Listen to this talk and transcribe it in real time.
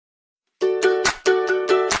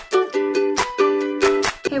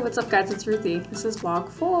Hey, what's up guys, it's Ruthie. This is vlog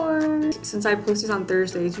 4. Since I post these on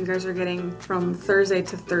Thursdays, you guys are getting from Thursday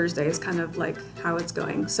to Thursday is kind of like how it's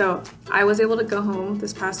going. So I was able to go home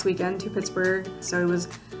this past weekend to Pittsburgh, so it was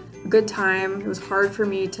a good time. It was hard for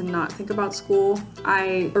me to not think about school.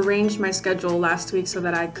 I arranged my schedule last week so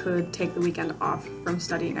that I could take the weekend off from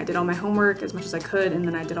studying. I did all my homework as much as I could, and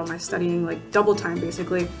then I did all my studying, like double time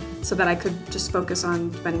basically, so that I could just focus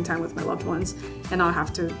on spending time with my loved ones and not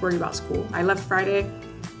have to worry about school. I left Friday,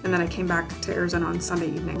 and then I came back to Arizona on Sunday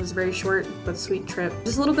evening. It was a very short but sweet trip.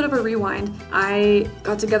 Just a little bit of a rewind. I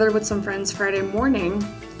got together with some friends Friday morning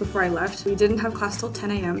before I left. We didn't have class till 10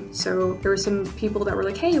 a.m. so there were some people that were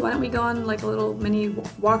like, hey, why don't we go on like a little mini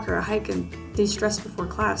walk or a hike and de-stress before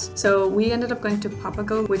class. So we ended up going to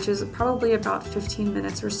Papago, which is probably about 15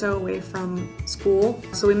 minutes or so away from school.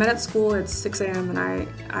 So we met at school at 6 a.m. and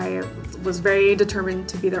I was very determined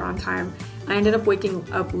to be there on time. I ended up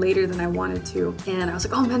waking up later than I wanted to, and I was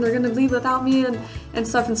like, oh man, they're gonna leave without me and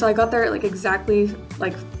stuff. And so I got there at like exactly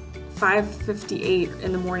like 5:58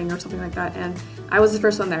 in the morning or something like that, and I was the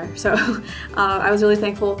first one there. So I was really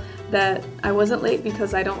thankful that I wasn't late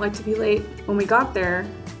because I don't like to be late. When we got there,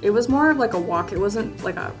 it was more of like a walk. It wasn't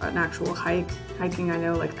like an actual hiking. I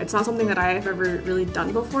know, like, it's not something that I have ever really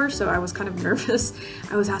done before, so I was kind of nervous.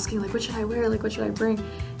 I was asking like, what should I wear? Like, what should I bring?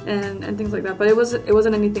 And things like that. But it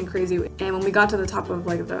wasn't anything crazy. And when we got to the top of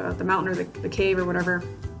like the mountain or the cave or whatever,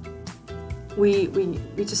 we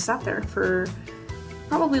just sat there for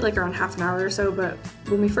probably like around half an hour or so. But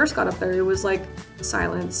when we first got up there, it was like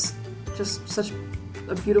silence, just such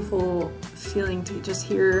a beautiful feeling to just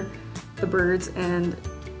hear the birds and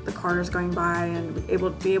the cars going by and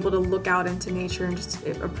be able to look out into nature and just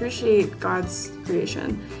appreciate God's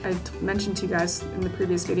creation. I mentioned to you guys in the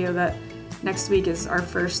previous video that next week is our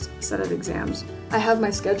first set of exams. I have my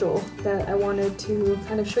schedule that I wanted to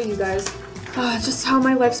kind of show you guys just how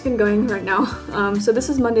my life's been going right now. So this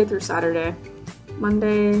is Monday through Saturday.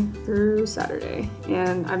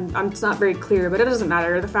 And it's not very clear, but it doesn't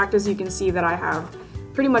matter. The fact is, you can see that I have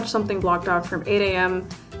pretty much something blocked off from 8 a.m.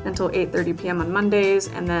 until 8:30 p.m. on Mondays,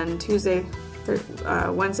 and then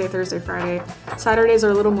Wednesday, Thursday, Friday. Saturdays are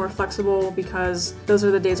a little more flexible because those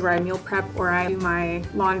are the days where I meal prep or I do my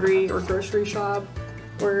laundry or grocery shop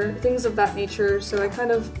or things of that nature. So I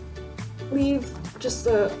kind of leave just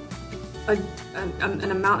an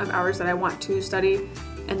amount of hours that I want to study,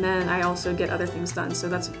 and then I also get other things done. So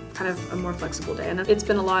that's kind of a more flexible day. And it's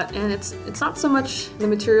been a lot, and it's not so much the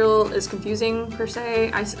material is confusing per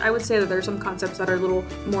se. I would say that there's some concepts that are a little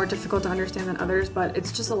more difficult to understand than others, but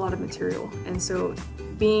it's just a lot of material. And so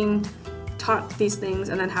being taught these things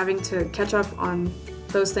and then having to catch up on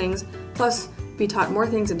those things, plus be taught more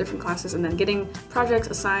things in different classes, and then getting projects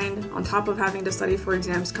assigned on top of having to study for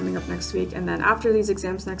exams coming up next week. And then after these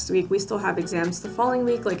exams next week, we still have exams the following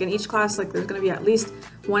week. Like in each class, like there's gonna be at least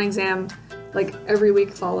one exam like every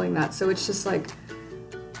week following that. So it's just like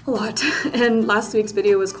a lot. And last week's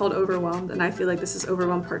video was called Overwhelmed, and I feel like this is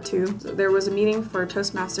Overwhelmed Part 2. So there was a meeting for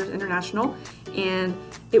Toastmasters International, and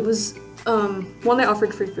it was one, they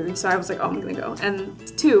offered free food, so I was like, oh, I'm gonna go.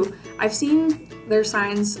 And 2, I've seen their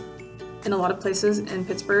signs in a lot of places in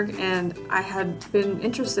Pittsburgh, and I had been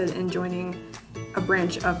interested in joining a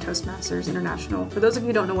branch of Toastmasters International. For those of you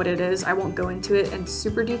who don't know what it is, I won't go into it in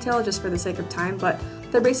super detail just for the sake of time, but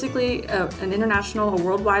they're basically an international, a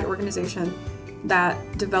worldwide organization that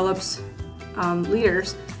develops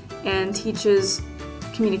leaders and teaches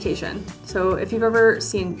communication. So if you've ever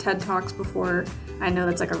seen TED Talks before, I know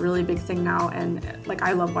that's like a really big thing now, and like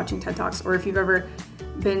I love watching TED Talks. Or if you've ever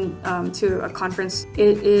been to a conference,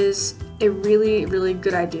 it is a really, really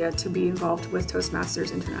good idea to be involved with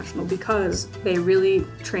Toastmasters International because they really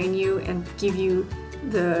train you and give you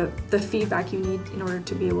the feedback you need in order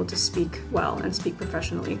to be able to speak well and speak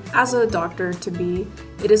professionally. As a doctor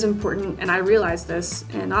it is important, and I realize this,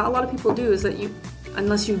 and not a lot of people do, is that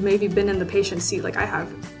unless you've maybe been in the patient seat like I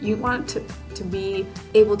have, you want to be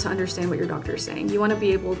able to understand what your doctor is saying. You want to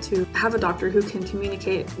be able to have a doctor who can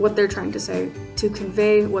communicate what they're trying to say, to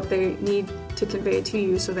convey what they need to convey to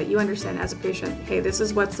you so that you understand as a patient, hey, this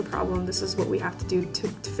is what's the problem, this is what we have to do to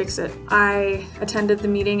fix it. I attended the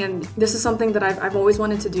meeting, and this is something that I've always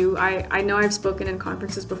wanted to do. I know I've spoken in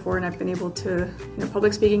conferences before, and I've been able to,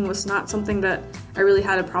 public speaking was not something that I really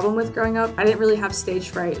had a problem with growing up. I didn't really have stage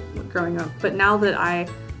fright growing up, but now that I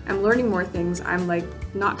am learning more things, I'm like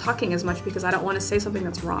not talking as much because I don't want to say something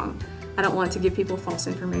that's wrong. I don't want to give people false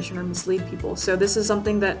information or mislead people. So this is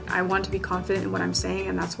something that I want to be confident in what I'm saying,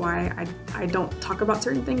 and that's why I don't talk about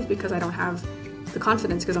certain things, because I don't have the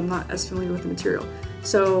confidence, because I'm not as familiar with the material.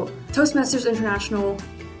 So Toastmasters International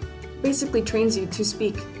basically trains you to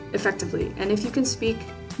speak effectively, and if you can speak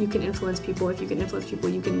you can influence people. If you can influence people,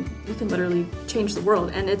 you can literally change the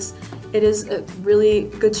world. And it is a really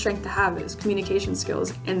good strength to have, is communication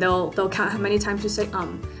skills. And they'll count how many times you say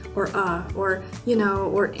or you know,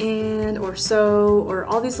 or and, or so, or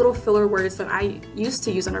all these little filler words that I used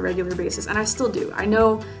to use on a regular basis, and I still do. I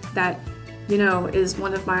know that you know is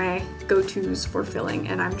one of my go-tos for filling,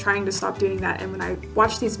 and I'm trying to stop doing that. And when I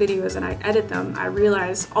watch these videos and I edit them, I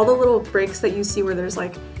realize all the little breaks that you see where there's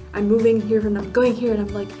like, I'm moving here and I'm going here and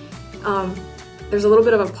I'm like, there's a little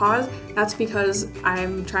bit of a pause. That's because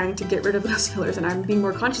I'm trying to get rid of those fillers and I'm being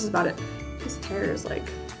more conscious about it. This hair is like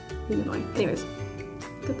really annoying. Anyways,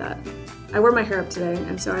 look at that. I wore my hair up today,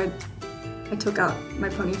 and so I took out my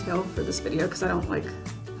ponytail for this video because I don't like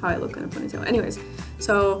how I look in a ponytail. Anyways,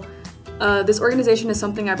 so this organization is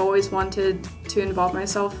something I've always wanted to involve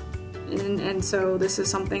myself in, and so this is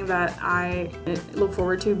something that I look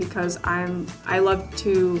forward to because I love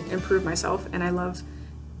to improve myself, and I love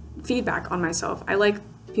feedback on myself. I like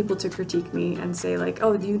people to critique me and say like,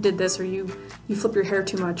 oh, you did this, or you flip your hair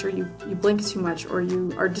too much, or you blink too much, or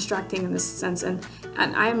you are distracting in this sense. And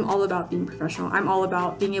I'm all about being professional. I'm all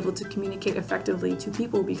about being able to communicate effectively to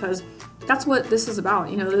people, because that's what this is about.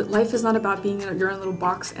 You know, life is not about being in your own little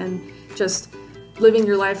box and just living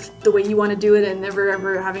your life the way you want to do it and never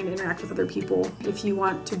ever having to interact with other people. If you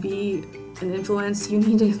want to be an influence, you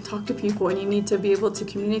need to talk to people, and you need to be able to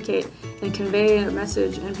communicate and convey a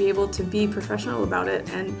message and be able to be professional about it,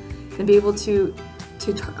 and be able to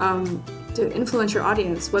influence your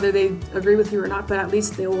audience, whether they agree with you or not, but at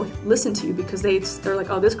least they will listen to you because they're like,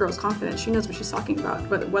 oh, this girl's confident, she knows what she's talking about.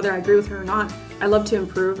 But whether I agree with her or not, I love to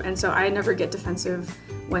improve, and so I never get defensive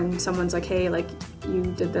when someone's like, hey, like, you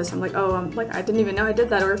did this. I'm like, oh, like, I didn't even know I did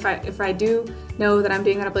that. Or if I do know that I'm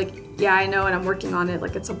doing that, I'm like, yeah, I know, and I'm working on it.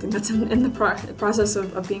 Like, it's something that's in the process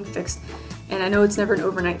of being fixed. And I know it's never an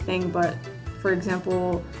overnight thing, but for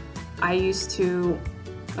example, I used to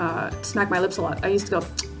smack my lips a lot. I used to go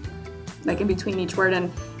like in between each word,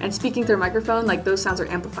 and speaking through a microphone, like, those sounds are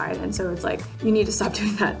amplified, and so it's like, you need to stop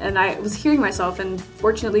doing that. And I was hearing myself, and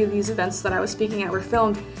fortunately these events that I was speaking at were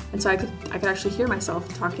filmed, and so I could actually hear myself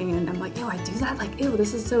talking, and I'm like, ew, I do that? Like, ew,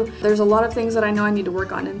 this is so... There's a lot of things that I know I need to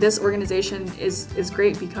work on, and this organization is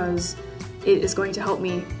great because it is going to help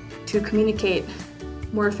me to communicate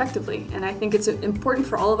more effectively. And I think it's important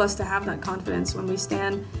for all of us to have that confidence when we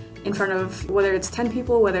stand in front of, whether it's 10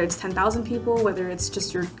 people, whether it's 10,000 people, whether it's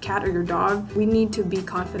just your cat or your dog. We need to be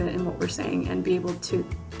confident in what we're saying and be able to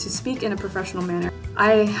speak in a professional manner.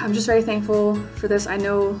 I'm just very thankful for this. I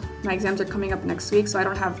know my exams are coming up next week, so I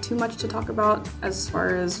don't have too much to talk about as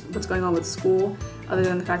far as what's going on with school, other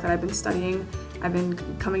than the fact that I've been studying. I've been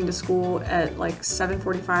coming to school at like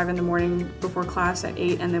 7:45 in the morning before class at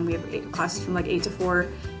 8, and then we have classes from like 8 to 4,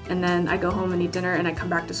 and then I go home and eat dinner, and I come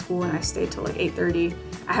back to school and I stay till like 8:30.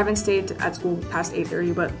 I haven't stayed at school past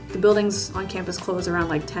 8:30, but the buildings on campus close around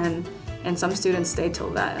like 10, and some students stay till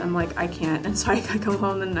that. I'm like, I can't, and so I come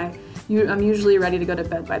home and I'm usually ready to go to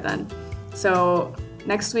bed by then. So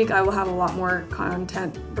next week I will have a lot more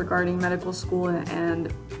content regarding medical school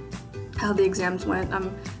and how the exams went.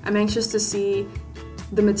 I'm anxious to see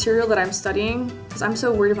the material that I'm studying, because I'm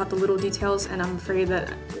so worried about the little details, and I'm afraid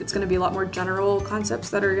that it's going to be a lot more general concepts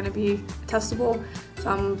that are going to be testable. So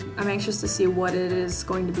I'm anxious to see what it is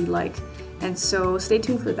going to be like, and so stay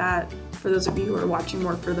tuned for that, for those of you who are watching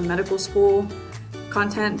more for the medical school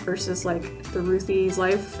content versus like the Ruthie's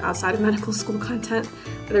life outside of medical school content.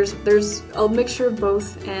 There's a mixture of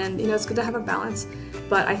both, and you know, it's good to have a balance.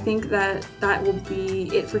 But I think that will be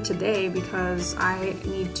it for today, because I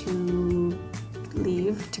need to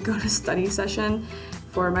leave to go to study session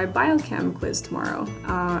for my biochem quiz tomorrow.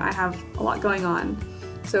 I have a lot going on.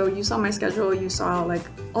 So you saw my schedule, you saw like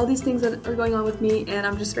all these things that are going on with me, and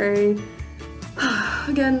I'm just very,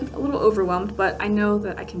 again, a little overwhelmed, but I know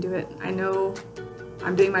that I can do it. I know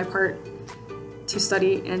I'm doing my part to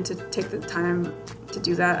study and to take the time to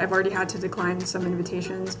do that. I've already had to decline some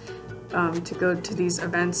invitations to go to these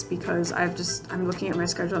events because I'm looking at my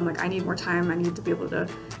schedule. I'm like, I need more time. I need to be able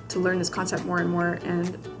to learn this concept more and more.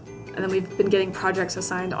 And then we've been getting projects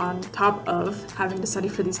assigned on top of having to study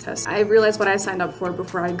for these tests. I realized what I signed up for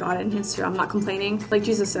before I got it, and so I'm not complaining. Like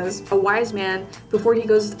Jesus says, a wise man, before he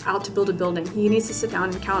goes out to build a building, he needs to sit down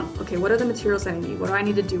and count, okay, what are the materials that I need? What do I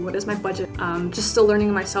need to do? What is my budget? Just still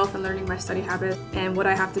learning myself and learning my study habits, and what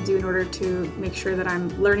I have to do in order to make sure that I'm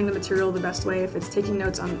learning the material the best way. If it's taking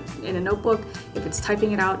notes in a notebook, if it's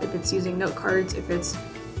typing it out, if it's using note cards, if it's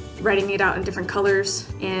writing it out in different colors.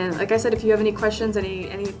 And like I said, if you have any questions,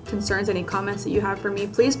 any concerns, any comments that you have for me,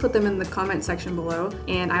 please put them in the comment section below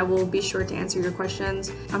and I will be sure to answer your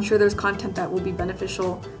questions. I'm sure there's content that will be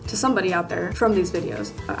beneficial to somebody out there from these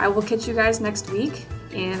videos. I will catch you guys next week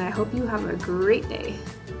and I hope you have a great day.